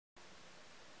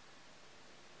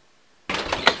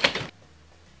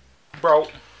Bro.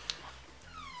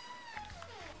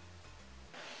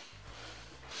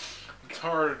 I'm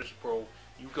tired of this, bro.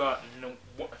 You got no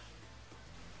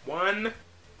one.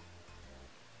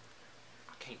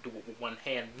 I can't do it with one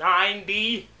hand.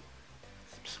 90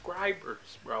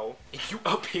 subscribers, bro. And you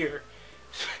up here.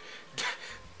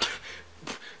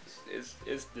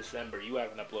 It's December. You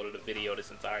haven't uploaded a video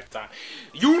this entire time.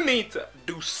 You need to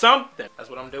do something. That's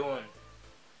what I'm doing.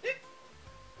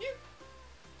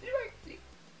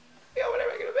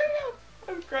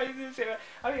 That's crazy as hell.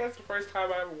 I think that's the first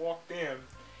time I ever walked in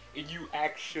and you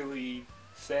actually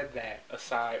said that,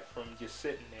 aside from just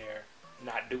sitting there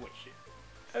not doing shit.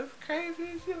 That's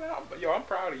crazy as shit. Yo, I'm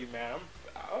proud of you, man.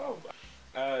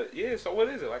 Yeah, so what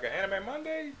is it? Like an Anime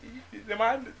Monday?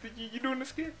 You doing the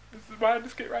skit? This is behind the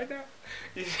skit right now?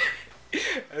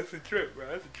 That's a trip, bro.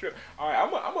 That's a trip. Alright, I'm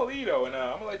gonna leave though, and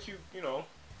I'm gonna let you, you know,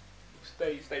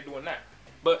 stay doing that.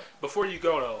 But before you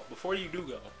go though, before you do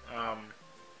go,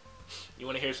 you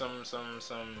wanna hear some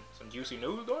juicy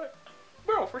news, do it?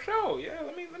 Bro, for sure, yeah,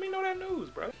 let me know that news,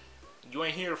 bro. You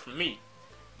ain't hear from me,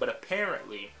 but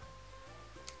apparently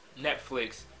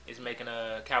Netflix is making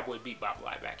a Cowboy Bebop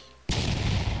live action.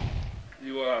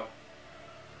 You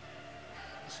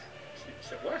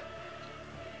said what?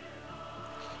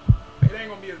 It ain't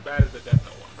gonna be as bad as the Death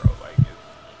Note one, bro. Like,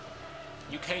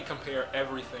 you can't compare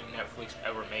everything Netflix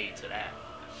ever made to that.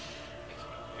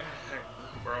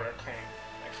 Bro, that can't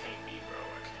be, bro.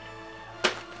 I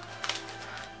can't.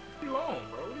 Leave you alone,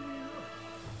 bro. What are you doing?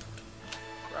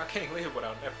 Bro, I can't live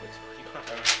without Netflix, bro. You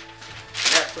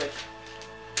can't,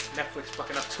 Netflix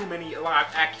fucking up too many live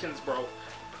actions, bro.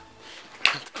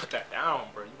 Put that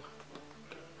down, bro.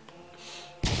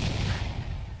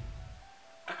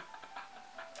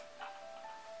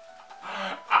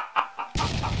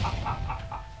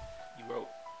 You wrote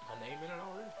my name in it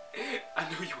already? I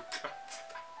knew you would try to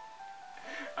stop.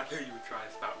 I knew you would try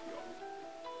to stop me, yo.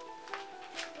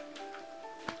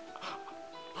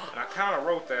 And I kind of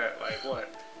wrote that, like, what,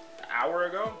 an hour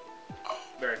ago?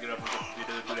 Better get up and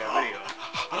do that video.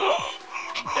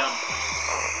 I'm done.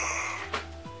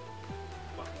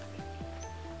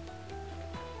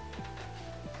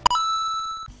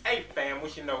 Hey fam,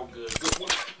 what you know good?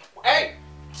 Hey,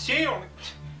 chill,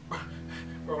 bro.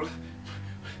 Bro,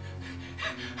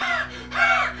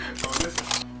 listen.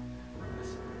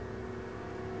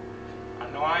 I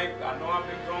know I've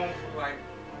been gone for like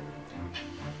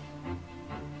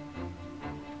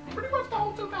pretty much the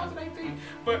whole 2018,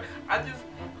 but I just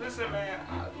listen, man.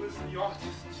 Listen, y'all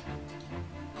just.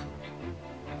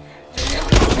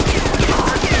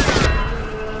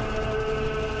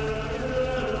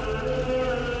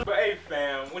 Hey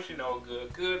fam, what you know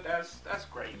good? Good, that's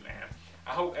great, man.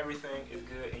 I hope everything is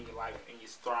good in your life and you're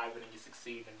thriving and you're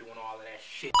succeeding and doing all of that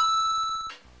shit.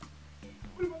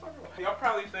 What am I talking about? Y'all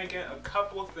probably thinking a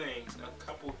couple things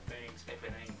if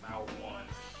it ain't about one.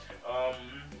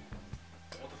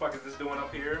 What the fuck is this doing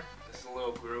up here? This is a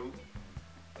little Groot.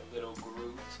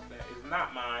 That is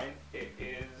not mine. It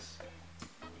is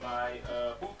my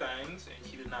boo things, and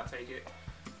she did not take it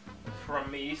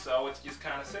from me, so it's just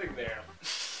kind of sitting there.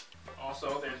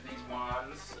 Also, there's these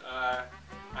wands. I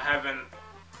haven't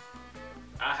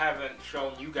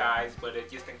shown you guys, but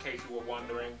just in case you were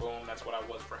wondering, boom, that's what I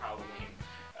was for Halloween.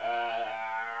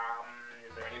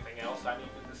 Is there anything else I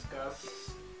need to discuss?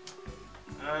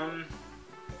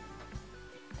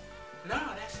 No,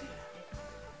 that's it.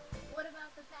 What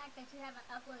about the fact that you haven't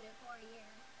uploaded for a year?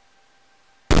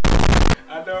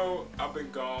 I know I've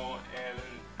been gone, and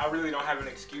I really don't have an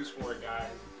excuse for it,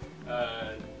 guys.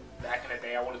 Back in the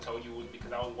day, I would have told you it was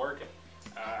because I was working.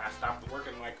 I stopped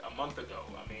working like a month ago.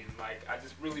 I mean, like, I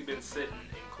just really been sitting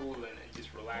and cooling and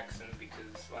just relaxing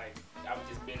because, like, I've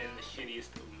just been in the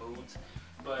shittiest of moods.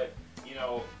 But, you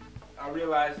know, I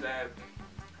realized that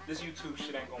this YouTube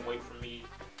shit ain't gonna wait for me.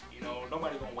 You know,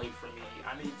 nobody gonna wait for me.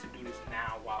 I need to do this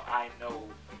now while I know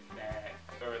that,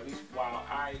 or at least while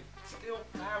I still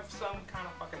have some kind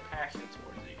of fucking passion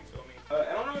towards it, you feel me?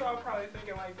 I don't know, y'all probably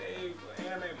thinking like, Dave,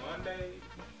 Anime Monday.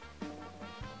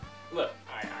 Look,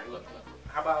 look.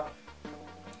 How about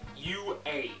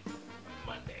UA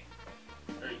Monday?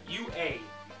 Or UA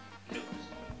News.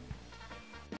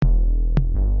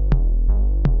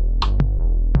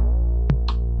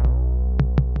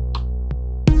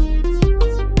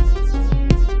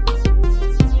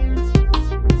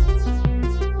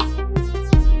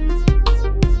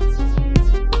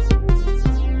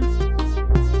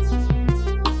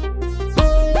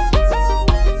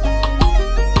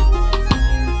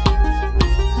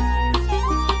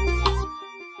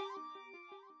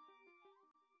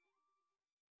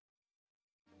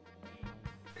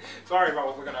 Sorry if I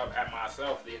was looking up at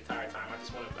myself the entire time.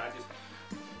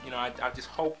 I just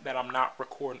hope that I'm not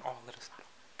recording all of this.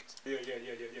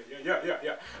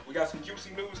 Yeah. We got some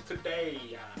juicy news today.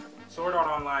 Sword Art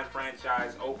Online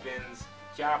franchise opens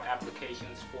job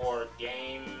applications for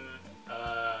game,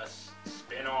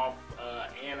 spin-off,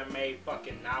 anime,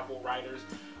 fucking novel writers,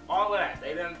 all of that.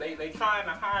 They trying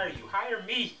to hire you. Hire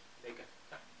me.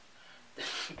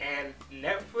 And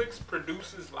Netflix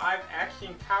produces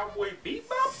live-action Cowboy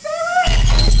Bebop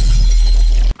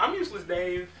series? I'm Useless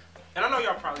Dave, and I know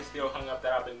y'all probably still hung up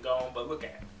that I've been gone, but look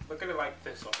at it like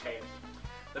this, okay?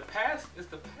 The past is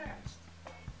the past,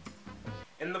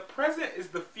 and the present is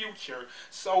the future,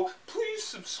 so please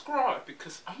subscribe,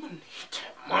 because I'm gonna need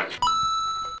that money.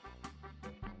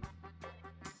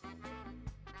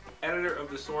 Editor of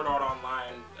the Sword Art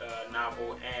Online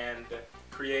novel and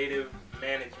creative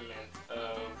management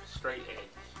of Straight Edge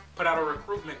put out a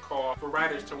recruitment call for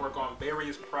writers to work on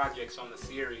various projects on the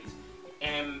series,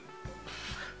 and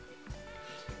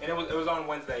it was on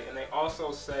Wednesday. And they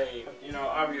also say, you know,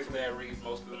 obviously I read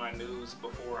most of my news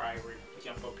before I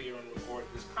jump up here and record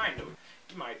this, kind of.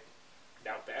 You might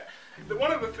doubt that. But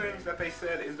one of the things that they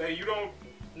said is that you don't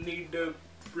need to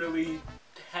really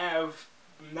have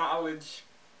knowledge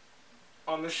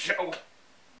on the show,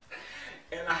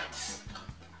 and I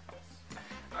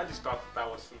just thought that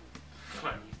was some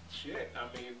funny shit. I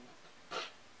mean,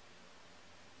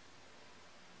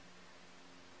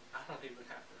 I don't even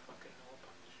have to fucking know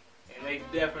about this. And they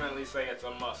definitely say it's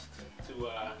a must to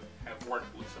have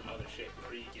worked with some other shit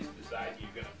before you just decide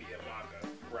you're gonna be a manga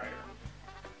writer.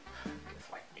 It's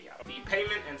like me. The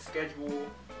payment and schedule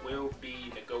will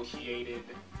be negotiated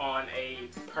on a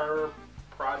per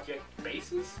project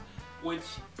basis,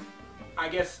 which I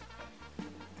guess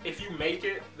if you make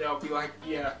it, they'll be like,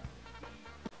 yeah,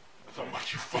 so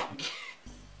much you fucking.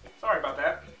 Sorry about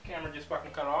that. Camera just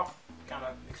fucking cut off. Kind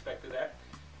of expected that.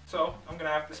 So I'm gonna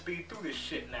have to speed through this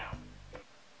shit now,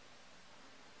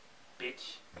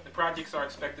 bitch. The projects are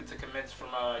expected to commence from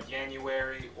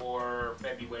January or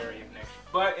February of next year,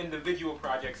 but individual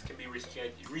projects can be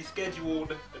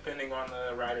rescheduled depending on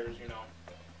the writer's, you know,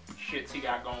 shits he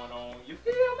got going on. You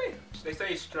feel me? They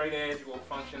say Straight Edge will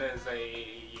function as a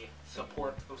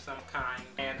support of some kind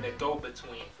and the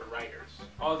go-between for writers.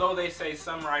 Although they say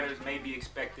some writers may be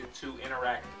expected to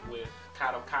interact with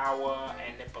Kadokawa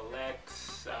and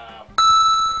Nipplex,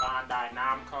 Bandai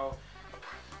Namco.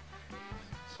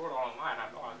 Sword Art Online,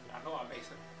 I know I made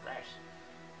some rash.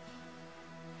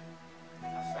 I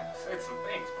said some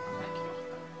things, but I'm like, yo,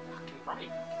 fucking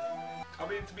right. I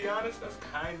mean, to be honest, that's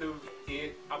kind of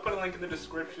it. I'll put a link in the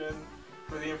description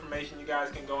for the information. You guys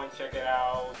can go and check it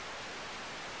out.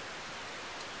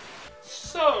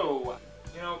 So,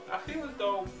 you know, I feel as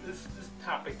though this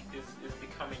topic is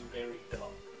becoming very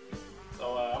dull.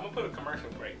 So I'm gonna put a commercial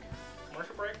break.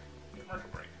 Commercial break? Commercial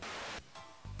break.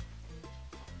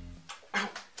 Ow,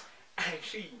 I ain't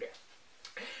see you there.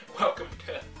 Welcome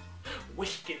to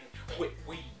Whisking with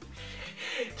Weed.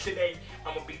 Today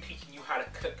I'm gonna be teaching you how to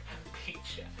cook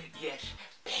pizza. Yes,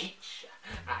 pizza.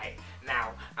 Alright,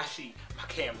 now I see my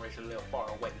camera is a little far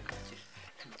away. Let me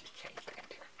just change that.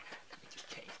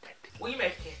 We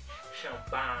making some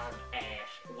bomb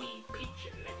ass weed pizza.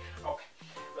 Okay,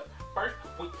 look, first,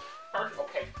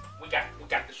 okay, we got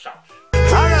the sauce. I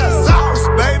got sauce,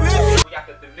 baby. We got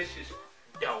the delicious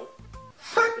dough.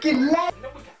 Fucking love. And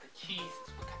then we got the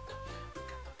cheeses. We got the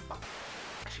fuck.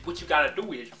 See, what you gotta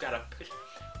do is you gotta push.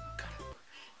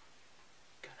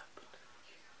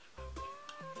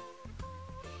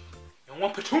 You don't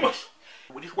want to put too much.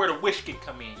 Well, this is where the whisking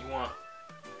come in. You want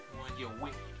your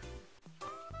whisk.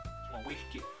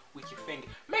 Whisk it with your finger.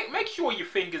 Make sure your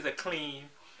fingers are clean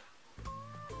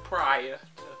prior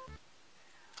to.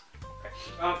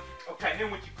 Okay.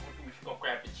 Then what you gonna do is you gonna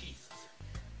grab the cheeses.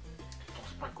 You gonna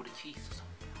sprinkle the cheeses on.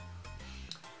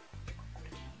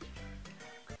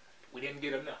 We didn't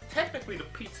get enough. Technically, the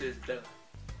pizza is done.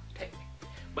 Technically,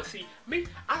 but see, me,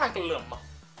 I like a little more.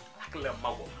 I like a little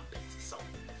more with my pizza. So,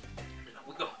 you know,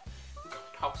 we're gonna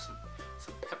toss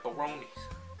some pepperonis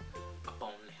up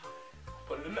on there.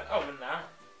 Put it in the oven now.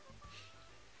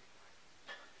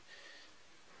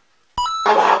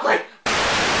 Come on, quick!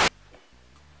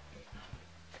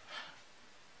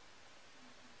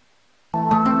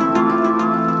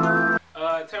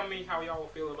 Tell me how y'all will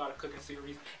feel about a cooking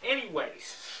series.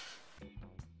 Anyways.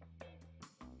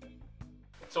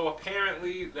 So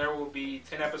apparently there will be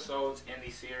 10 episodes in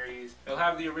the series. They'll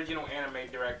have the original anime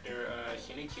director,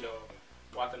 Shinichiro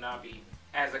Watanabe,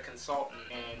 as a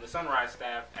consultant, and the Sunrise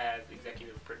staff as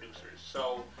executive producers.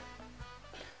 So,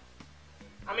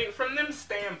 I mean, from them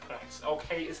standpoints,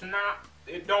 okay, it's not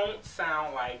it don't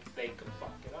sound like they could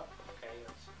fuck it up. Okay,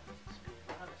 let's be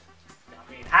honest.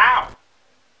 I mean, how?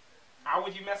 How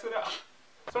would you mess it up?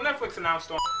 So Netflix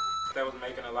announced on that was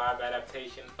making a live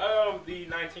adaptation of the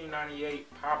 1998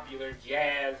 popular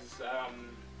jazz,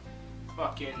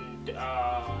 like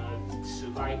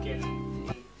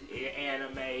an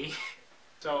anime.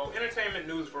 So Entertainment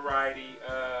News Variety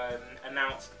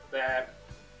announced that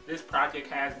this project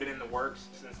has been in the works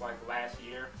since like last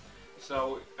year.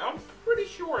 So I'm pretty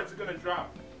sure it's gonna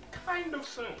drop kind of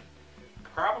soon.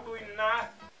 Probably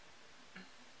not.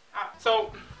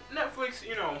 So Netflix,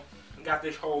 you know, got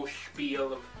this whole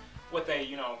spiel of what they,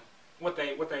 you know, what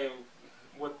the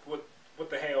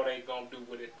hell they gonna do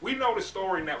with it. We know the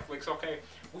story, Netflix. Okay,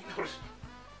 we know this.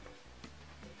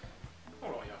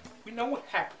 Hold on, y'all. We know what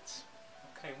happens.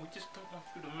 Okay, we just don't want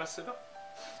you to mess it up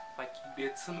like you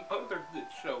did some other good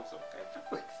shows. Okay,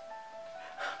 Netflix.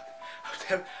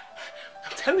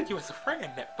 I'm telling you as a friend,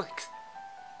 Netflix.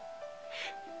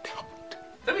 Don't.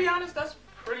 To be honest, that's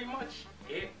pretty much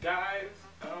it, guys.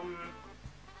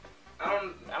 I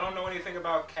don't know anything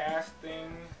about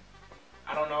casting.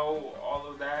 I don't know all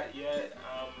of that yet.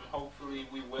 Hopefully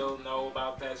we will know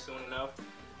about that soon enough.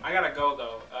 I gotta go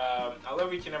though. I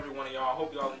love each and every one of y'all. I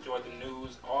hope y'all enjoyed the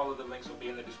news. All of the links will be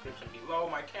in the description below.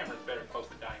 My camera's very close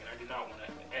to dying and I do not want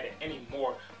to edit any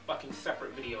more fucking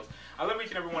separate videos. I love each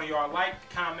and every one of y'all. Like,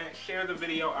 comment, share the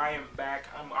video. I am back.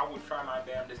 I will try my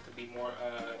damnedest to be more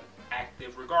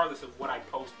active regardless of what I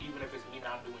post, even if it's me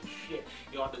not doing shit.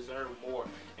 Y'all deserve more.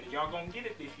 And y'all gonna get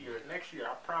it this year, next year,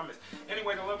 I promise.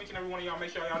 Anyways, I love each and every one of y'all.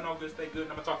 Make sure y'all know this, stay good,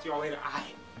 and I'm gonna talk to y'all later. I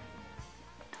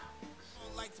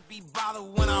like to be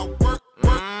bothered when I work.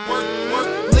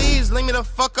 Please leave me the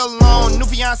fuck alone. New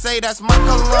fiance, that's my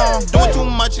cologne. Doing too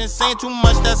much and saying too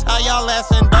much, that's how y'all ass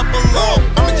end up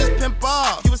alone. I'ma just pimp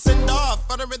off, you a send off.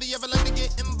 I don't really ever like to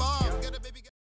get involved.